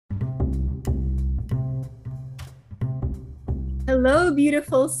Hello,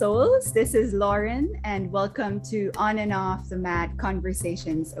 beautiful souls. This is Lauren, and welcome to On and Off the Mat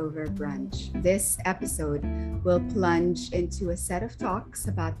Conversations Over Brunch. This episode will plunge into a set of talks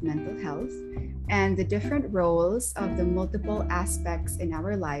about mental health and the different roles of the multiple aspects in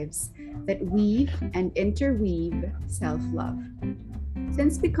our lives that weave and interweave self-love.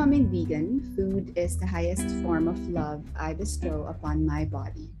 Since becoming vegan, food is the highest form of love I bestow upon my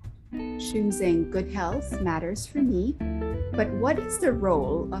body. Choosing good health matters for me, but what is the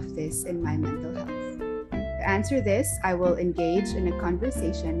role of this in my mental health? To answer this, I will engage in a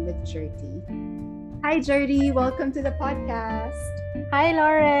conversation with Jertie. Hi, Jertie. Welcome to the podcast. Hi,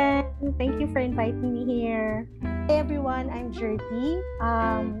 Lauren. Thank you for inviting me here. Hey, everyone. I'm Jertie.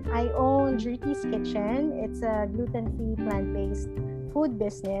 I own Jertie's Kitchen. It's a gluten-free, plant-based food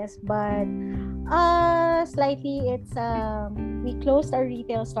business, but slightly we closed our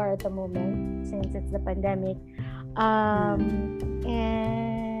retail store at the moment since it's the pandemic. And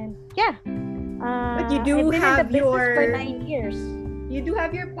yeah, but you do I've been have in the business for 9 years. You do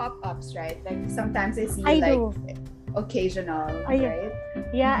have your pop-ups, right? Like sometimes I see occasional, right?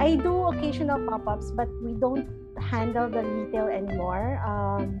 Yeah, I do occasional pop-ups, but we don't handle the retail anymore.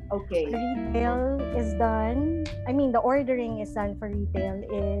 Okay. Retail is done. I mean, the ordering is done for retail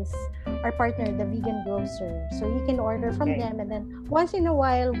is our partner, the vegan grocer. So you can order from them, and then once in a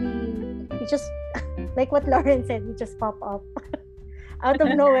while we just like what Lauren said, we just pop up out of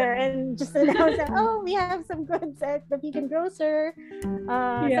nowhere and just announce that, oh, we have some goods at the vegan grocer,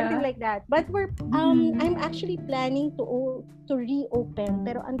 something like that. But I'm actually planning to reopen,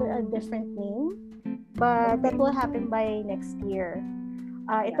 pero under a different name. But that will happen by next year.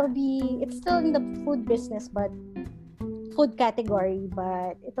 It's still in the food business, but food category,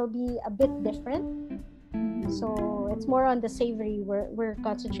 but it'll be a bit different. So it's more on the savory. We're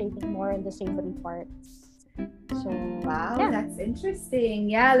concentrating more on the savory parts. So wow, that's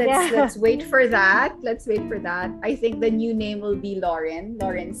interesting. Let's wait for that. I think the new name will be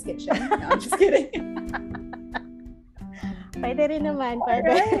Lauren's Kitchen. No, I'm just kidding. Pwede rin naman.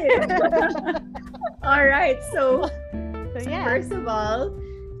 All right. So first of all,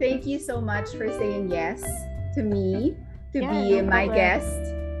 thank you so much for saying yes to me to be my guest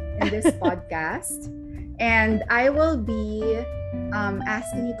in this podcast. And I will be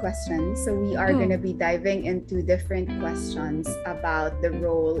asking you questions. So we are going to be diving into different questions about the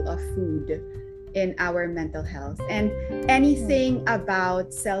role of food in our mental health and anything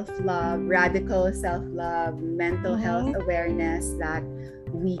about self-love, radical self-love, mental health awareness that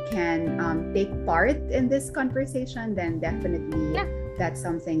we can take part in this conversation, then definitely that's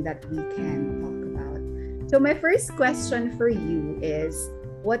something that we can talk about. So my first question for you is,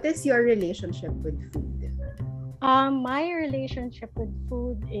 what is your relationship with food? My relationship with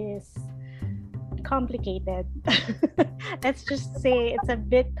food is complicated. Let's just say it's a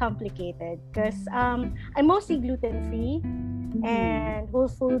bit complicated because I'm mostly gluten-free and whole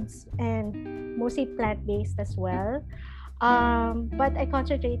foods and mostly plant-based as well. But I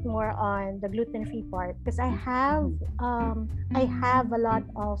concentrate more on the gluten-free part because I have a lot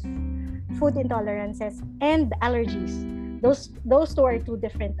of food intolerances and allergies. Those two are two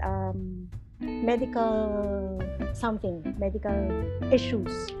different medical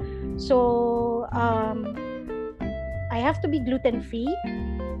issues. So I have to be gluten-free,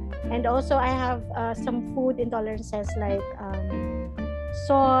 and also I have some food intolerances like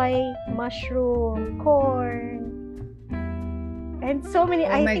soy, mushroom, corn, and so many.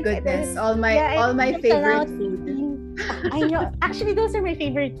 Oh my goodness! All my favorite food. I know. Actually, those are my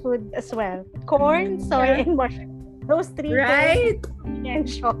favorite food as well. Corn, soy, and mushroom. Those three. Right.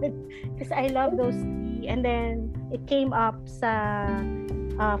 Because I love those three. And then it came up sa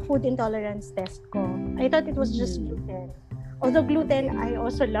food intolerance test ko. I thought it was just gluten. Although gluten, I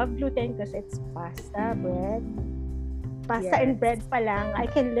also love gluten because it's pasta, bread. Pasta and bread pa lang. I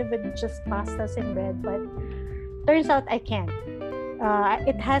can live with just pastas and bread, but turns out I can't. I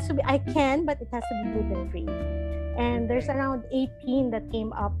can, but it has to be gluten-free. And there's around 18 that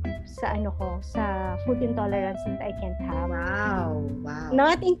came up sa food intolerance that I can't have. Wow.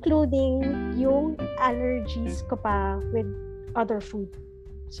 Not including yung allergies ko pa with other food.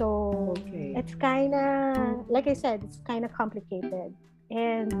 So it's kind of, like I said, it's kind of complicated.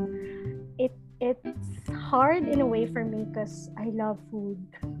 And it's hard in a way for me because I love food.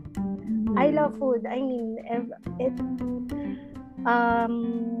 I mean,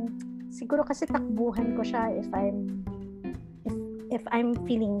 siguro kasi takbuhan ko siya if I'm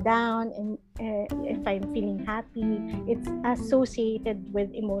feeling down and if I'm feeling happy. It's associated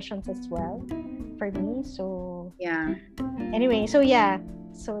with emotions as well for me. So yeah. Anyway, so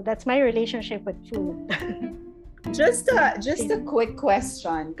that's my relationship with food. Just a quick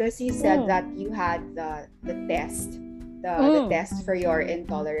question, because you said that you had the test, the test for your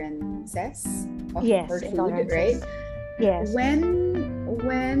intolerances for food, right? Yes.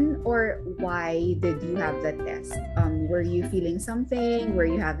 When or why did you have the test? Were you feeling something? Were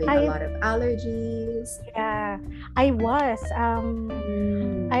you having a lot of allergies? Yeah, I was.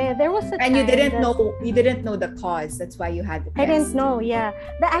 There was a and time you didn't know the cause. That's why you had the test. I didn't know. Yeah,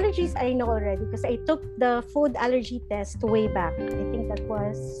 the allergies I know already because I took the food allergy test way back. I think that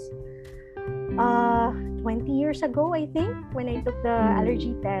was 20 years ago, I think, when I took the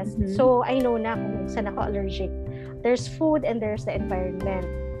allergy test. So I know na kung saan ako allergic. There's food and there's the environment.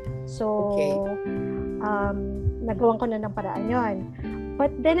 So nagawan ko na ng paraan yon. But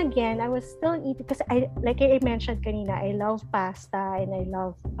then again, I was still eating because like I mentioned kanina, I love pasta and I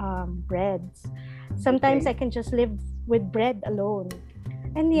love breads. Sometimes I can just live with bread alone.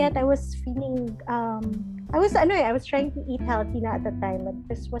 And yet I was feeling I was trying to eat healthy na at the time, but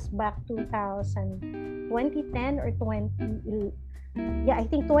this was back 2010 or 20. Yeah, I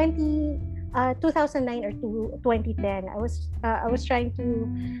think 2009 or 2010. I was trying to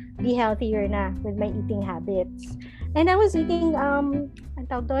be healthier na with my eating habits. And I was eating ang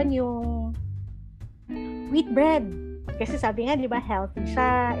tawag doon yung wheat bread. Kasi sabi nga, di ba, healthy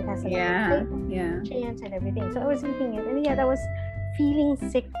siya. It has a lot of nutrients and everything. So I was eating it. And yet I was feeling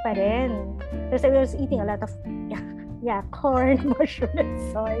sick pa rin. Because I was eating a lot of corn, mushroom, and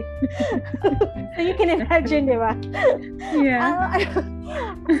soy. So you can imagine, di ba? Yeah.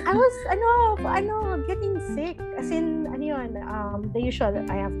 I was getting sick. As in, the usual.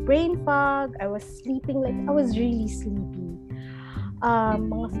 I have brain fog. I was sleeping like I was really sleepy.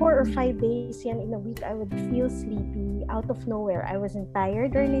 Mga 4 or 5 days yan in a week, I would feel sleepy out of nowhere. I wasn't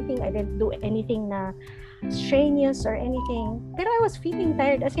tired or anything. I didn't do anything na strenuous or anything. Pero I was feeling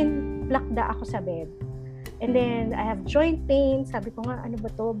tired. As in, plakda ako sa bed. And then, I have joint pain. Sabi ko nga, ano ba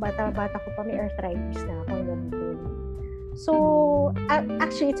to? Bata ko pa, may arthritis na ako. So,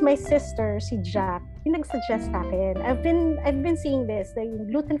 actually, it's my sister, si Jack, yung nag-suggest sa akin. I've been seeing this, the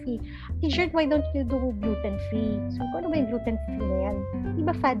gluten-free. T-shirt, why don't you do gluten-free? So, ano ba yung gluten-free na yan? Di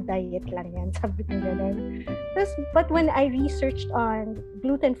ba fad diet lang yan? Sabi ko gano'n. But when I researched on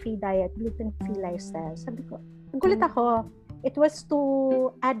gluten-free diet, gluten-free lifestyle, sabi ko, nagulat ako. It was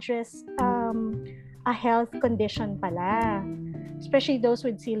to address a health condition pala. Especially those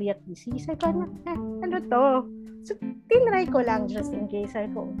with celiac disease. I thought, ano to? So, tinry ko lang just in case. I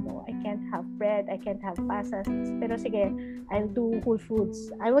go, no, I can't have bread, I can't have pastas. Pero sige, I'll do whole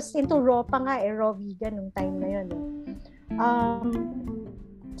foods. I was into raw pa nga, raw vegan nung time na yun.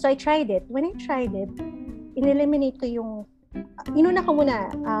 So, I tried it. When I tried it, in-eliminate ko yung, inuna ko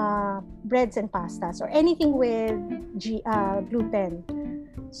muna, breads and pastas or anything with gluten.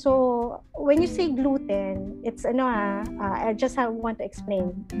 So, when you say gluten, it's I just want to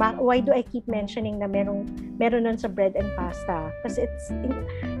explain why do I keep mentioning na meron nun sa bread and pasta? Because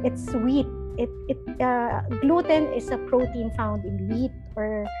it's wheat. Gluten is a protein found in wheat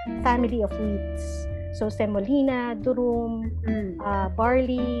or family of wheats. So, semolina, durum,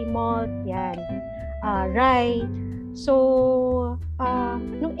 barley, malt, yan, rye. So,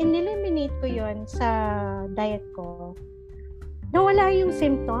 nung in-eliminate ko yon sa diet ko, nawala yung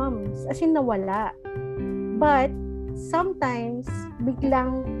symptoms. As in, nawala. But, sometimes,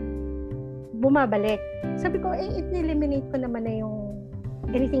 biglang bumabalik. Sabi ko, it-eliminate ko naman na yung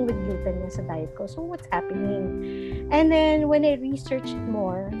anything with gluten na sa diet ko. So, what's happening? And then, when I researched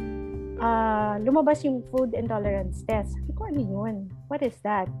more, lumabas yung food intolerance test. Sabi ko, ano yun? What is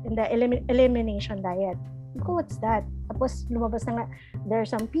that? In the elimination diet. Sabi ko, what's that? Tapos, lumabas na nga, there are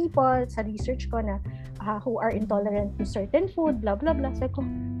some people sa research ko na who are intolerant to certain food, blah, blah, blah. So,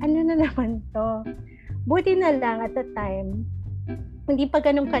 ano na naman to? Buti na lang at the time, hindi pa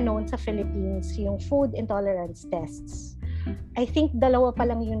ganun ka-known sa Philippines yung food intolerance tests. I think 2 pa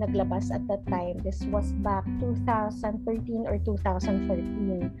lang yung naglabas at that time. This was back 2013 or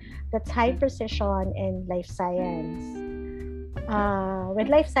 2014. That's High Precision and Life Science. With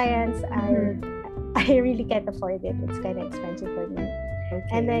Life Science, I really can't afford it. It's kind of expensive for me. Okay.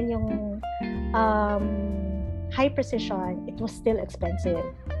 And then yung High Precision, it was still expensive.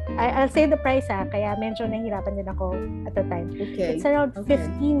 I'll say the price kaya medyo nahihirapan din ako at the time. Okay. It's around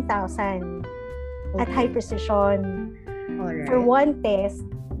 15,000 at High Precision. Alright. For one test.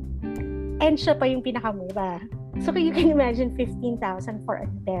 And siya pa yung pinakamura. So you can imagine 15,000 for a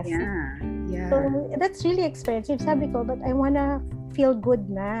test. Yeah. So that's really expensive. Sabi ko, but I wanna feel good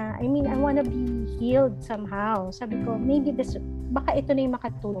na. I mean, I wanna be healed somehow. Sabi ko, maybe baka ito na yung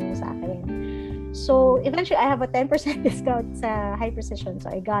makatulong sa akin. So, eventually, I have a 10% discount sa High Precision. So,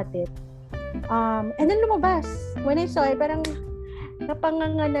 I got it. And then lumabas. When I saw it, parang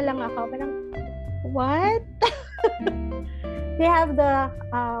napanganga na lang ako. Parang, what? They have the,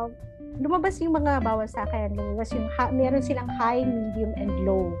 lumabas yung mga bawal sa akin. Lumabas yung, meron silang high, medium, and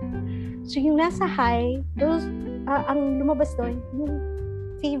low. So yung nasa high, those, ang lumabas doon, yung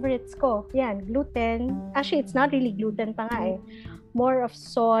favorites ko. Yan, gluten. Actually, it's not really gluten pa nga eh. More of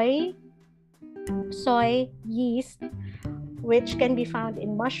soy, yeast, which can be found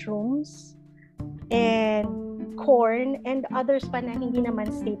in mushrooms, and corn, and others pa na hindi naman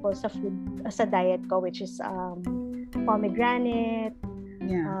staple sa food, sa diet ko, which is pomegranate,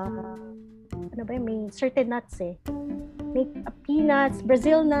 ano ba yun? May certain nuts eh. May peanuts,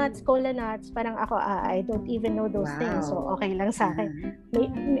 Brazil nuts, cola nuts. Parang ako, I don't even know those things. So, okay lang sa akin.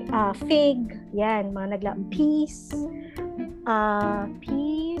 May fig, yan, mga peas,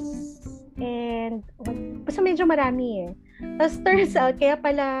 and basta medyo marami eh. Tapos turns out, kaya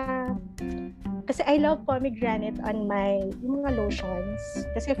pala, kasi I love pomegranate on yung mga lotions.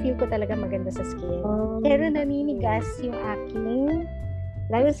 Kasi feel ko talaga maganda sa skin. Pero naninigas yung aking,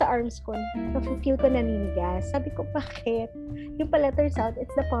 lalo sa arms ko, feel ko naninigas. Sabi ko, bakit? Yung pala turns out,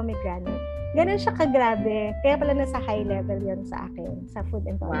 it's the pomegranate. Ganun siya kagrabe. Kaya pala nasa high level yun sa akin, sa food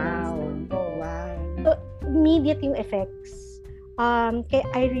intolerance. Wow. So, immediate yung effects. Kaya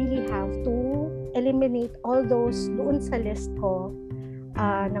I really have to eliminate all those doon sa list ko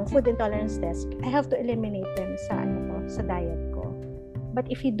ng food intolerance test. I have to eliminate them sa diet ko. But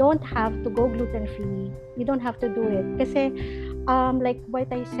if you don't have to go gluten-free, you don't have to do it. Kasi like what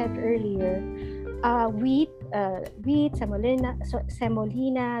I said earlier, wheat,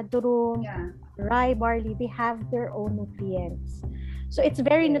 semolina, durum, rye, barley, they have their own nutrients. So it's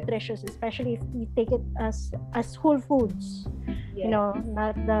very nutritious, especially if you take it as whole foods. You know,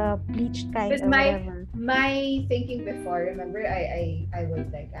 not the bleached kind or whatever. My thinking before, remember, I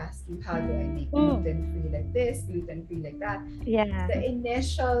would like ask you, how do I make gluten-free like this, gluten-free like that? Yeah. The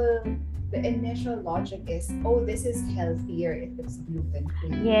initial logic is, this is healthier if it's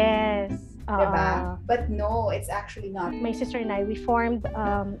gluten-free. Yes. Diba? But no, it's actually not. My sister and I, we formed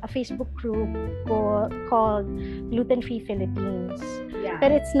a Facebook group called Gluten-Free Philippines. Yeah.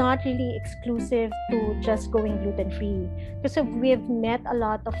 But it's not really exclusive to just going gluten-free. Because we've met a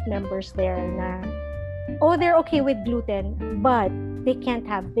lot of members there na, they're okay with gluten, but they can't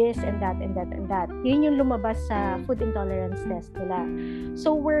have this and that and that and that. Yun yung lumabas sa food intolerance test nila.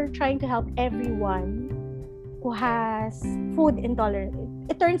 So we're trying to help everyone who has food intolerance.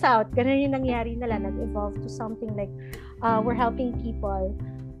 It turns out, ganun yung nangyari nila, nag-evolve to something like we're helping people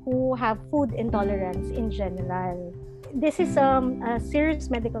who have food intolerance in general. This is a serious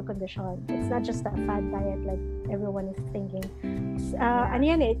medical condition. It's not just a fad diet like everyone is thinking. Ano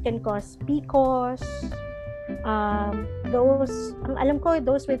yan, it can cause PCOS. Alam ko,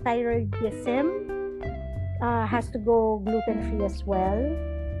 those with thyroidism has to go gluten-free as well.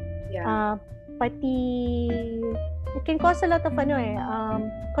 Yeah. Pati, it can cause a lot of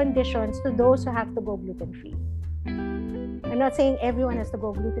conditions to those who have to go gluten-free. I'm not saying everyone has to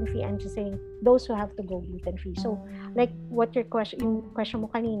go gluten-free. I'm just saying those who have to go gluten-free. So, like what yung question mo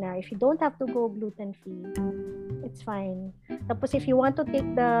kanina, if you don't have to go gluten-free, it's fine. Tapos if you want to take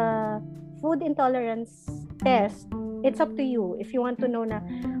the food intolerance test, it's up to you. If you want to know na,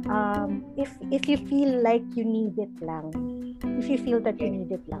 if you feel like you need it lang. If you feel that you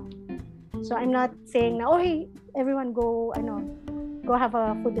need it lang. So, I'm not saying na, hey, everyone go have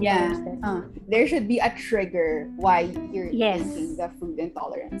a food intolerance test. There should be a trigger why you're taking the food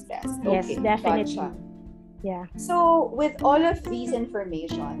intolerance test. Yes, okay, definitely. Gotcha. Yeah. So, with all of these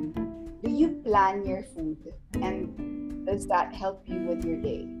information, do you plan your food? And does that help you with your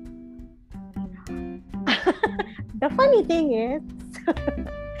day? The funny thing is,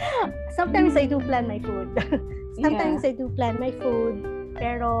 sometimes I do plan my food. Sometimes I do plan my food.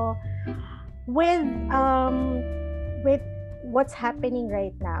 Pero, with what's happening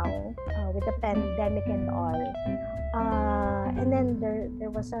right now with the pandemic and all, and then there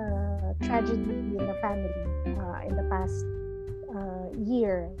was a tragedy in the family in the past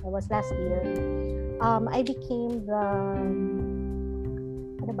year. That was last year. I became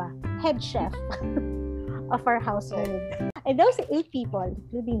the head chef of our household, and those 8 people,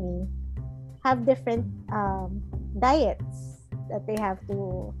 including me, have different diets that they have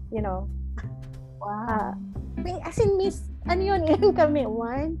to, Wow. As in, ilan kami?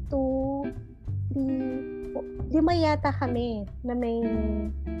 1, 2, 3, 5 yata kami na may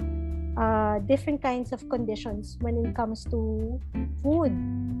different kinds of conditions when it comes to food.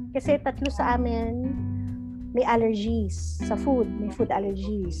 Kasi 3 sa amin may allergies sa food, may food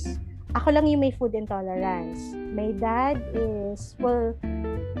allergies. Ako lang yung may food intolerance. My dad is,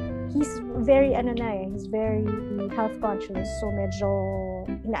 he's very he's very health conscious, so medyo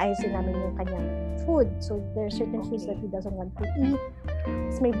inaayos din namin yung kanyang food. So there are certain foods that he doesn't want to eat.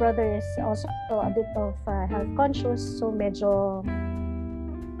 So my brother is also a bit of health conscious, so medyo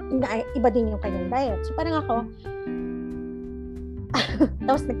iba din yung kanyang diet. So parang ako,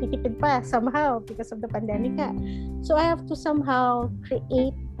 tapos nagtitipid pa somehow because of the pandemic. So I have to somehow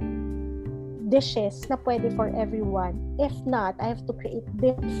create dishes na pwede for everyone. If not, I have to create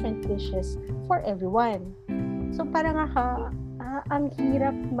different dishes for everyone. So parang ang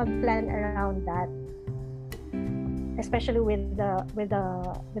hirap mag-plan around that, especially with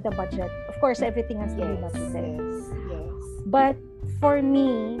the budget. Of course, everything has to be budgeted. Yes. But for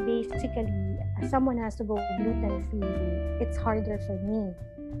me, basically, someone has to go gluten-free. It's harder for me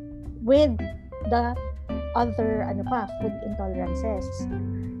with the other food intolerances.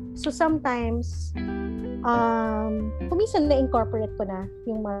 So sometimes, kuminsan na-incorporate ko na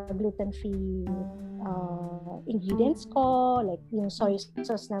yung mga gluten-free ingredients ko, like yung soy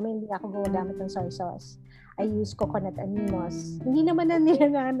sauce namin, hindi ako gumagamit ng soy sauce. I use coconut aminos. Hindi naman na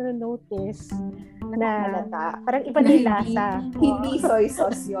nila na-notice na parang iba na yung lasa. Hindi soy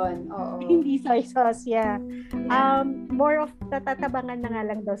sauce yun. Oo. Hindi soy sauce, yeah. More of natatabangan na nga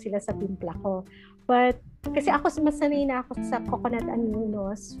lang daw sila sa timpla ko. But kasi ako, mas sanay na ako sa coconut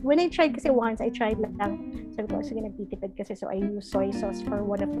aminos. When I tried kasi once, I tried lang. Sabi ko, sige, nagtitipid kasi. So I use soy sauce for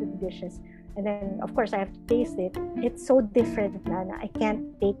one of the dishes. And then, of course, I have to taste it. It's so different na I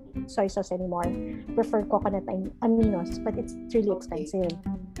can't take soy sauce anymore. Prefer coconut aminos. But it's really expensive.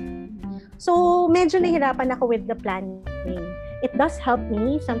 So, medyo nahirapan ako with the planning. It does help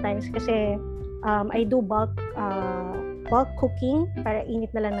me sometimes kasi I do bulk cooking para init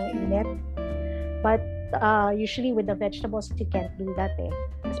na lang ng init. But usually with the vegetables, you can't do that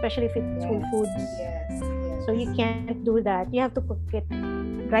especially if it's whole foods. Yes. So you can't do that. You have to cook it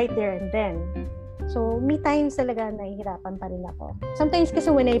right there and then. So me times talaga nahihirapan pa rin ako. Sometimes kasi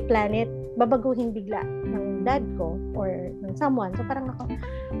when I plan it, babaguhin bigla ng dad ko or ng someone. So parang ako,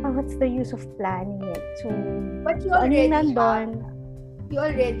 what's the use of planning it? So, but you already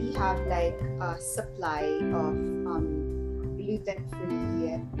have like a supply of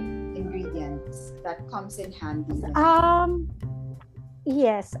gluten-free ingredients that comes in handy.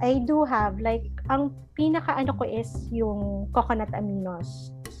 Yes, I do have. Like, ang pinaka-ano ko is yung coconut aminos.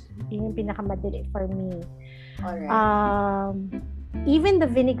 Yun yung pinaka-madali for me. Alright. Even the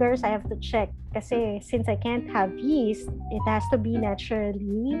vinegars, I have to check. Kasi since I can't have yeast, it has to be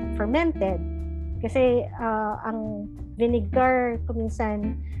naturally fermented. Kasi ang vinegar,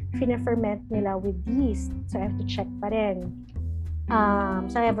 kuminsan, fina-ferment nila with yeast. So I have to check pa rin.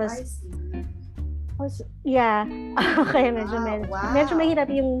 So I have okay, medyo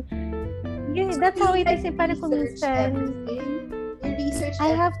mahirap yung that's how it is. Parang kuminsan, I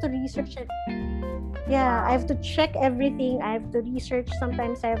have to research it. Yeah, I have to check everything. I have to research.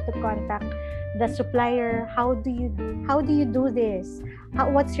 Sometimes I have to contact the supplier. How do you do this?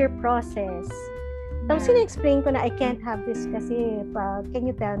 What's your process? Tapos sina-explain ko na I can't have this kasi can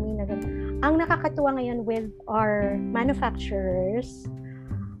you tell me na ang nakakatuwa ngayon with our manufacturers,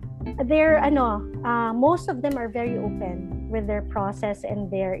 they're most of them are very open with their process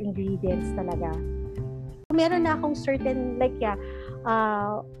and their ingredients talaga. Meron na akong certain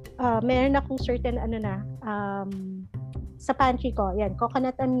meron akong certain sa pantry ko, yan,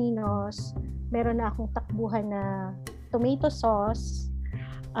 coconut aminos, meron na akong takbuhan na tomato sauce,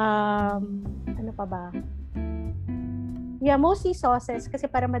 ano pa ba? Yeah, mostly sauces kasi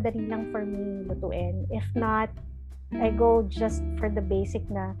para madali lang for me lutuin. If not, I go just for the basic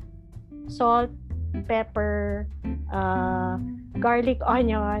na salt, pepper, garlic,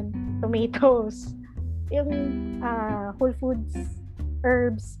 onion, tomatoes, yung whole foods,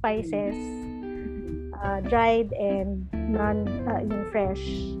 herbs, spices, dried and yung fresh.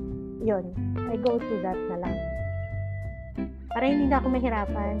 Yun. I go to that na lang. Para hindi na ako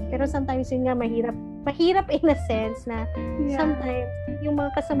mahirapan. Pero sometimes yun nga mahirap in a sense na sometimes yung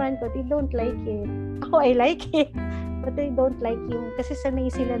mga kasamaan ko, they don't like it. Ako, I like it. But they don't like yung, kasi sanay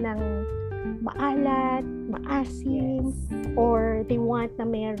sila ng maalat, maasim, or they want na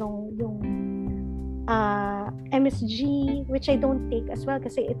merong yung MSG, which I don't take as well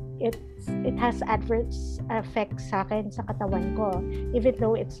kasi it has adverse effects sa akin sa katawan ko. Even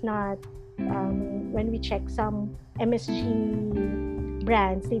though it's not, when we check some MSG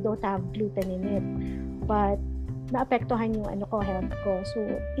brands, they don't have gluten in it. But naapektuhan yung health ko. So,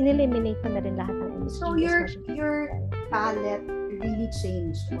 in-eliminate ko na rin lahat ng MSG. So, your palate really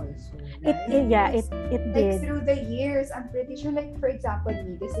changed also, right? It did. Like, through the years, I'm pretty sure, like, for example,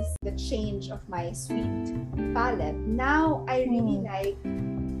 me, this is the change of my sweet palate. Now, I really like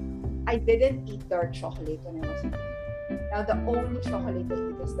I didn't eat dark chocolate when I was young. Now the only chocolate I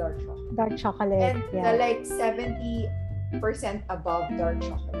eat is dark chocolate. Dark chocolate. And the like 70% above dark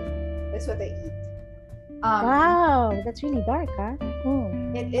chocolate. That's what I eat. Wow, that's really dark, huh?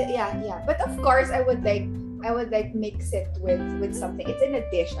 Yeah. But of course, I would like mix it with something. It's in a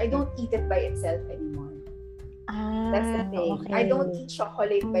dish. I don't eat it by itself anymore. That's the thing. Okay. I don't eat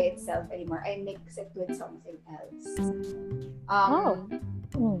chocolate by itself anymore. I mix it with something else.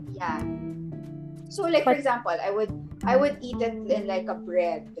 Yeah. So like for example, I would eat it in like a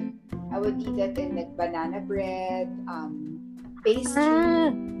bread. I would eat it in like banana bread,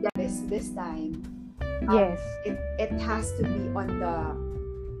 pastry. This time. Yes. It has to be on the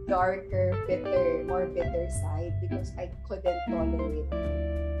darker, more bitter side because I couldn't tolerate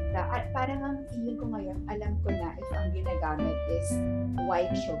parang ang feeling ko ngayon, alam ko na if ang ginagamit is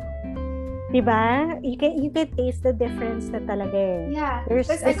white sugar. Diba? You can taste the difference na talaga eh. Yeah.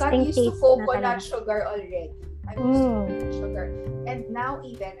 There's I got used to coconut sugar already. I'm used to coconut sugar. And now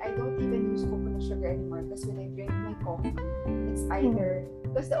even, I don't even use coconut sugar anymore because when I drink my coffee, it's either,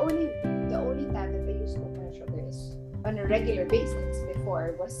 because the only time that I use coconut sugar is on a regular basis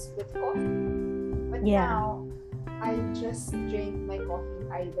before was with coffee. But now, I just drink my coffee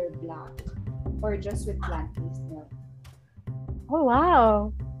either black or just with plant-based milk. Oh,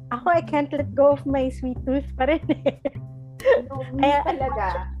 wow. Ako, I can't let go of my sweet tooth pa rin eh. No,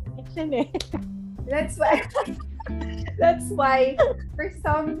 talaga. That's why for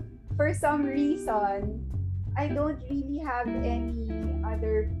some reason, I don't really have any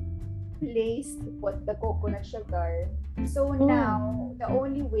other place to put the coconut sugar. So now, the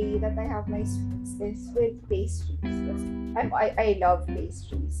only way that I have my sweets is with pastries. I love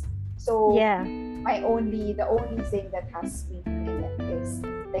pastries. So the only thing that has sweet in it is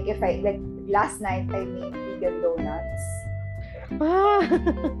like last night I made vegan donuts.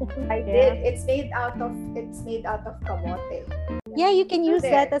 I did. It's made out of kamote. Yeah, you can use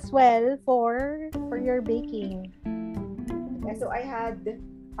that as well for your baking. Yeah, so I had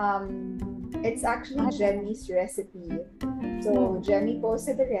it's actually Jenny's recipe. So Jenny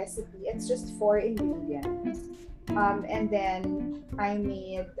posted the recipe. It's just 4 ingredients. And then I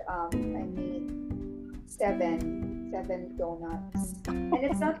made 7 donuts. And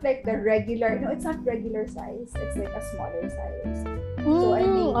it's not like the regular, it's not regular size. It's like a smaller size. So I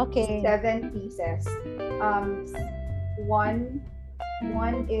made 7 pieces. One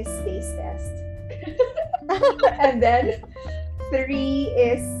is taste test. And then 3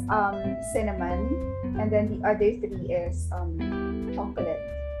 is cinnamon, and then the other 3 is chocolate,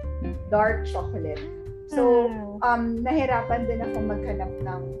 dark chocolate. So nahirapan din ako maghanap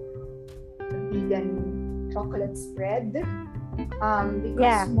ng vegan chocolate spread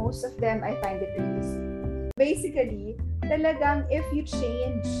because most of them I find it really sweet. Basically, talagang if you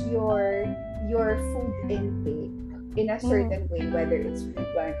change your food intake in a certain way, whether it's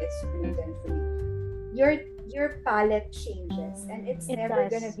vegan, it's gluten-free, your palate changes and it's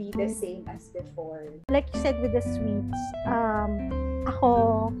never gonna be the same as before. Like you said with the sweets,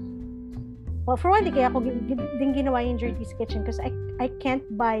 for one thing, kaya ako din ginawa yung Jertie's Kitchen because I can't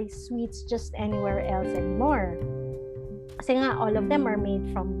buy sweets just anywhere else anymore. Kasi nga, all of them are made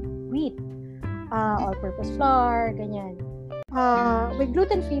from wheat, all-purpose flour, ganyan. With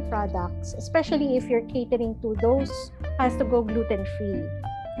gluten-free products, especially if you're catering to those has to go gluten-free.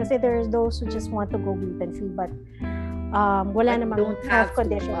 Kasi there's those who just want to go gluten-free but wala namang health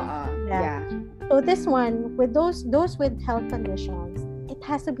condition. So this one, with those with health conditions, it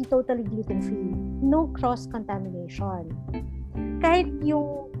has to be totally gluten-free. No cross-contamination. Kahit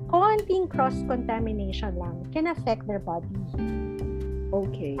yung konting cross-contamination lang can affect their body.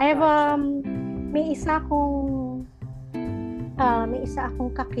 Okay. I have may isa akong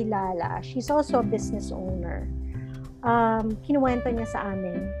kakilala. She's also a business owner. Kinuwento niya sa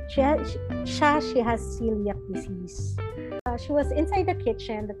amin. She has celiac disease. She was inside the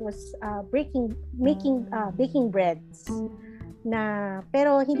kitchen that was baking breads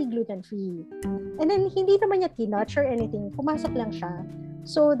pero hindi gluten-free. And then hindi naman niya tinouch or anything. Pumasok lang siya.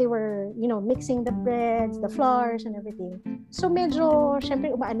 So they were, mixing the breads, the flours and everything. So medyo syempre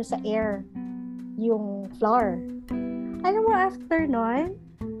umaano sa air yung flour. Alam mo, after nun,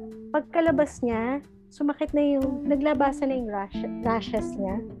 pagkalabas niya, sumakit na naglabasan na yung rashes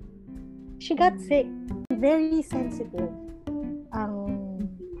niya. She got sick. Very sensitive.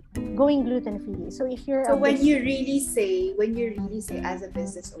 Going gluten-free. So if you're when you really say as a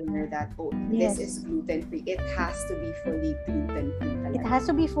business owner that this is gluten-free, it has to be fully gluten-free. It has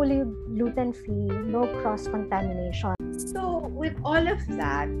to be fully gluten-free, no cross-contamination. So with all of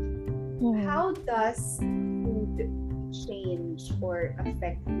that, how does food change or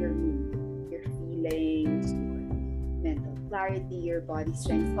affect your mood, your feelings, your mental clarity, your body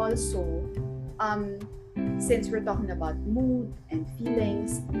strength? Also, since we're talking about mood and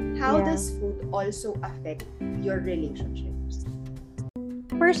feelings, how does food also affect your relationships?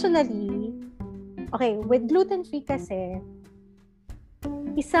 Personally, okay, with gluten-free kasi,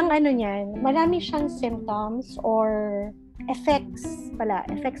 isang niyan, marami siyang symptoms or effects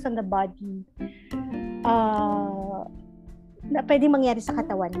on the body na pwede mangyari sa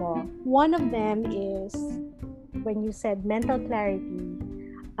katawan mo. One of them is, when you said mental clarity,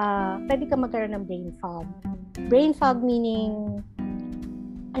 pwede ka magkaroon ng brain fog. Brain fog meaning,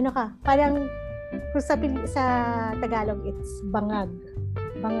 parang kung sa Tagalog, it's bangag.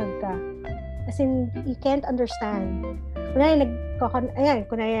 Bangag ka. As in, you can't understand.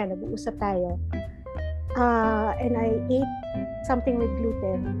 Kunwari, nag-uusap tayo. And I ate something with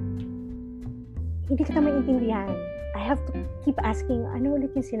gluten. Hindi kita maintindihan. I have to keep asking, ano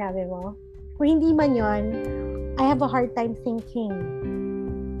ulit yung sinabi mo? Kung hindi man yon, I have a hard time thinking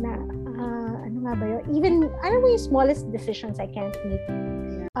na, ano nga ba yun? Even, yung smallest decisions I can't make.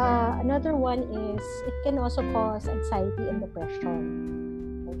 Another one is, it can also cause anxiety and depression.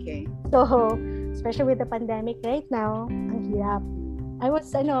 Okay. So, especially with the pandemic right now, ang hirap.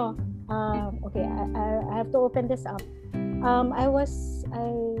 Okay, I have to open this up.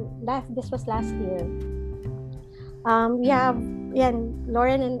 This was last year. We have,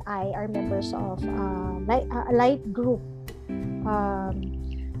 Lauren and I are members of a light group.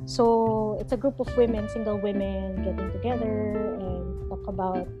 So it's a group of women, single women, getting together and talk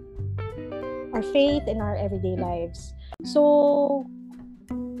about our faith and our everyday lives. So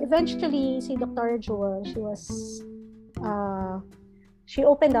eventually, si Dr. Jewel, she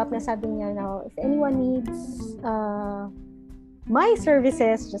opened up na sabi niya, now, if anyone needs my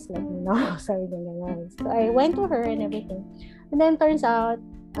services, just let me know. Sabi niya. So I went to her and everything. And then turns out,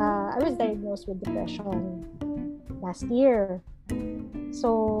 I was diagnosed with depression last year.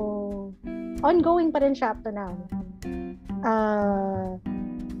 So, ongoing pa rin siya up to now.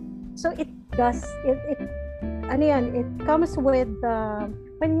 So it comes with,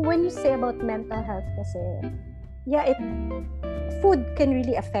 when you say about mental health kasi, food can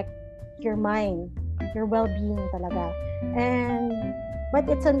really affect your mind, your well-being talaga. But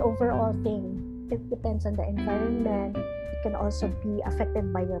it's an overall thing. It depends on the environment. It can also be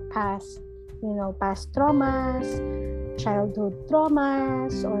affected by your past traumas, childhood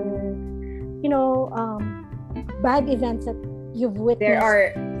traumas, or bad events that you've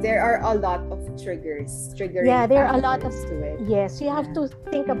witnessed. There are a lot of triggers. There are a lot of to it. Yes, you have to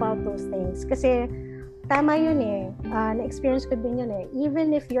think about those things. Kasi tama yun na-experience ko din yun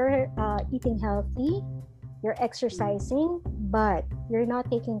Even if you're eating healthy, you're exercising, but you're not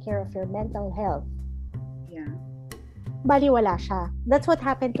taking care of your mental health. Yeah. Baliwala siya. That's what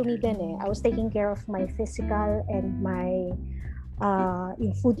happened to me din I was taking care of my physical and my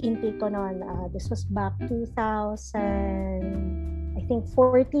yung food intake ko noon. This was back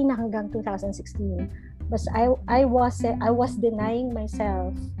 2014 hanggang 2016. But I was denying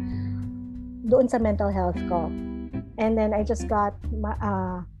myself doon sa mental health ko. And then I just got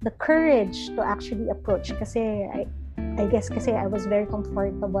the courage to actually approach kasi I guess kasi I was very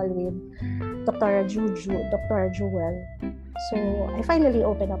comfortable with Dr. Jewel. So I finally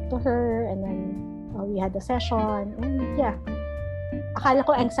opened up to her and then we had a session and akala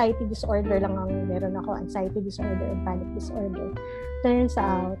ko anxiety disorder lang ang meron ako, anxiety disorder and panic disorder. Turns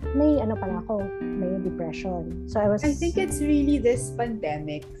out, may depression. So I think it's really this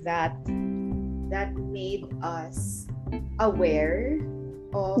pandemic that made us aware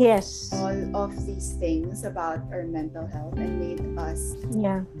of all of these things about our mental health and made us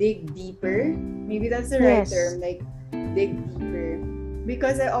dig deeper. Maybe that's the right term, like dig deeper.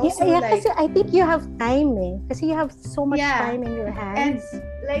 Because I also kasi I think you have time kasi you have so much time in your hands.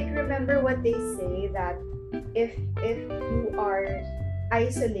 And remember what they say that if you are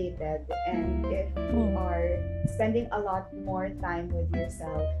isolated and if you are spending a lot more time with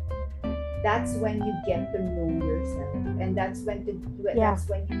yourself, that's when you get to know yourself, and that's when you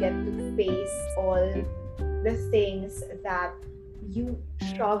get to face all the things that you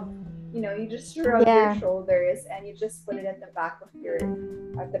shove. You just shrug your shoulders and you just put it at the back of your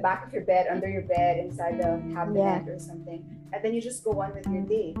bed, under your bed, inside the cabinet or something, and then you just go on with your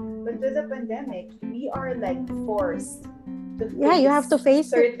day. But with the pandemic, we are forced to face you have to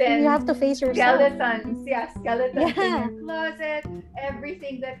face certain you have to face yourself. Skeletons in your closet.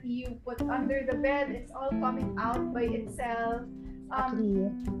 Everything that you put under the bed, it's all coming out by itself.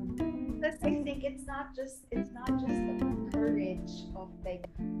 Because I think it's not just the courage of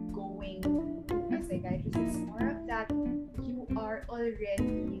going to a psychiatrist. It's more of that you are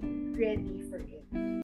already ready for it.